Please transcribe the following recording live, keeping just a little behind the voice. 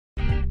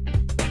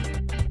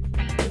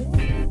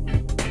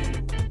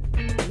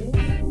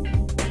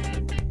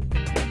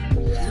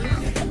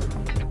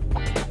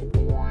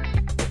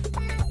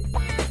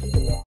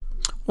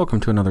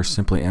Welcome to another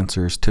Simply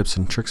Answers Tips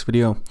and Tricks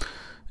video.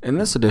 In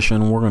this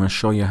edition, we're going to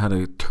show you how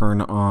to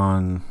turn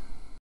on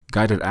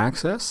guided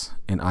access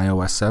in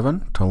iOS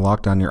 7 to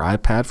lock down your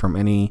iPad from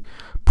any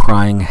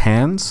prying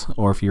hands,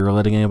 or if you're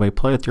letting anybody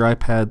play with your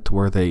iPad to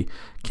where they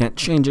can't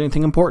change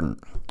anything important.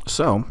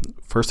 So,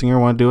 first thing you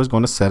want to do is go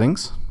into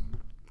Settings.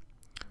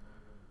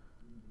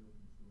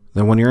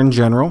 Then when you're in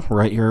General,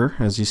 right here,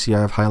 as you see I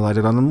have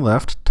highlighted on the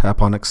left,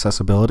 tap on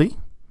Accessibility.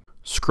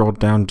 Scroll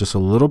down just a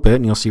little bit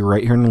and you'll see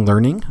right here in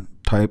Learning,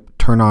 type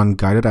Turn on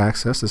Guided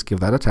Access. Just give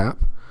that a tap.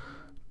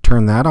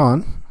 Turn that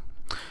on.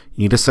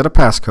 You need to set a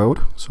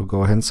passcode, so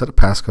go ahead and set a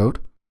passcode.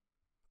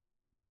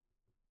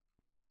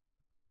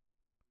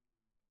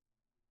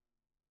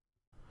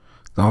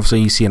 Now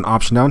obviously you see an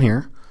option down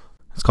here.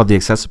 It's called the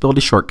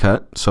Accessibility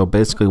Shortcut. So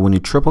basically when you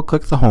triple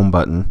click the Home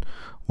button,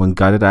 when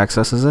guided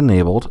access is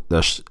enabled,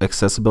 the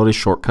accessibility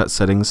shortcut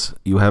settings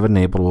you have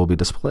enabled will be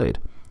displayed.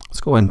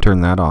 Let's go ahead and turn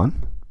that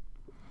on.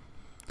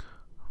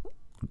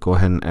 Go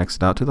ahead and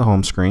exit out to the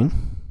home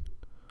screen.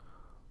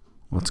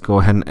 Let's go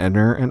ahead and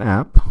enter an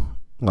app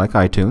like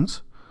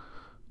iTunes.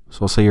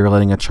 So say you're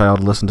letting a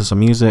child listen to some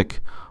music,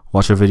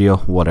 watch a video,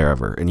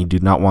 whatever, and you do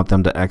not want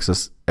them to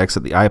exit the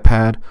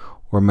iPad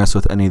or mess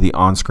with any of the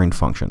on-screen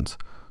functions.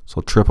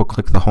 So triple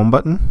click the home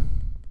button.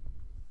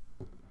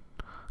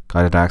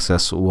 Guided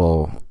access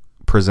will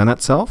present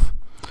itself.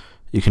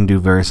 You can do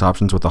various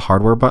options with the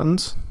hardware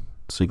buttons.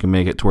 So you can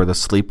make it to where the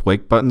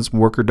sleep-wake buttons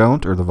work or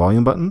don't, or the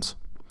volume buttons.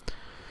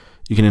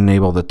 You can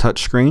enable the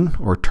touch screen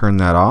or turn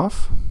that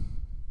off.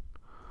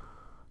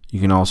 You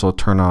can also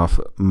turn off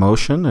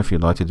motion if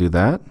you'd like to do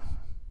that.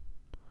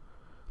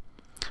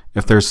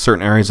 If there's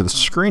certain areas of the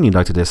screen you'd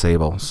like to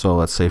disable, so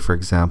let's say for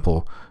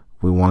example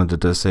we wanted to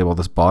disable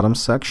this bottom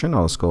section,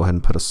 I'll just go ahead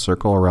and put a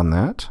circle around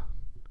that.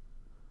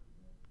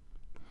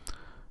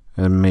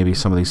 And maybe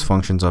some of these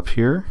functions up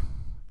here,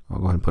 I'll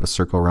go ahead and put a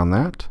circle around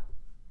that.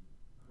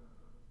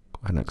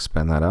 Go ahead and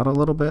expand that out a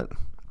little bit.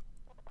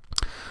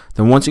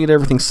 Then once you get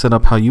everything set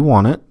up how you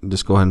want it,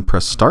 just go ahead and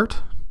press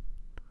Start.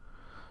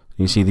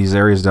 You see these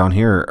areas down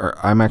here,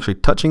 I'm actually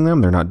touching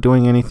them, they're not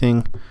doing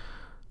anything.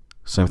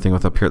 Same thing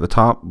with up here at the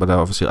top, but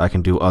obviously I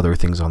can do other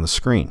things on the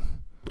screen.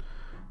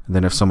 And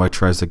then if somebody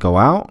tries to go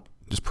out,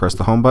 just press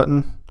the home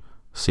button.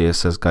 See it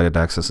says guided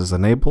access is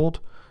enabled.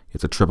 You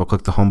have to triple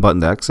click the home button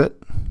to exit.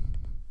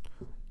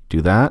 Do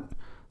that.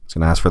 It's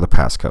going to ask for the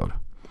passcode.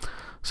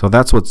 So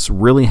that's what's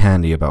really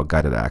handy about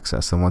guided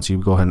access. And once you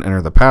go ahead and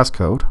enter the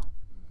passcode,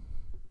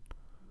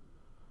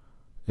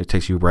 it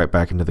takes you right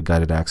back into the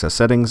guided access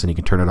settings and you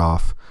can turn it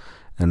off.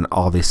 And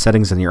all these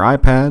settings in your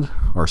iPad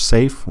are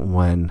safe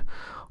when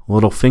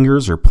little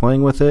fingers are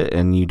playing with it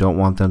and you don't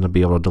want them to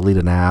be able to delete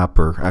an app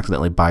or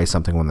accidentally buy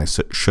something when they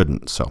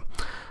shouldn't. So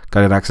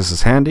guided access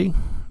is handy.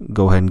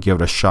 Go ahead and give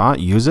it a shot.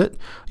 Use it.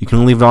 You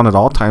can leave it on at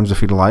all times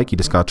if you'd like. You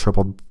just got to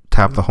triple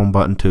tap the home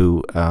button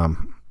to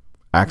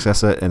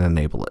access it and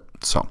enable it.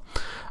 So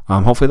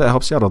hopefully that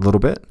helps you out a little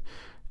bit.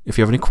 If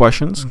you have any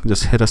questions,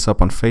 just hit us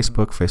up on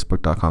Facebook,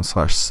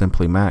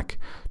 facebook.com/simplymac,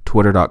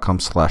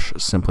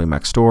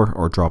 twitter.com/simplymacstore,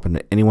 or drop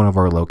into any one of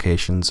our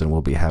locations and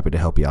we'll be happy to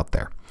help you out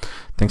there.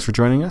 Thanks for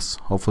joining us.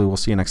 Hopefully we'll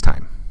see you next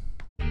time.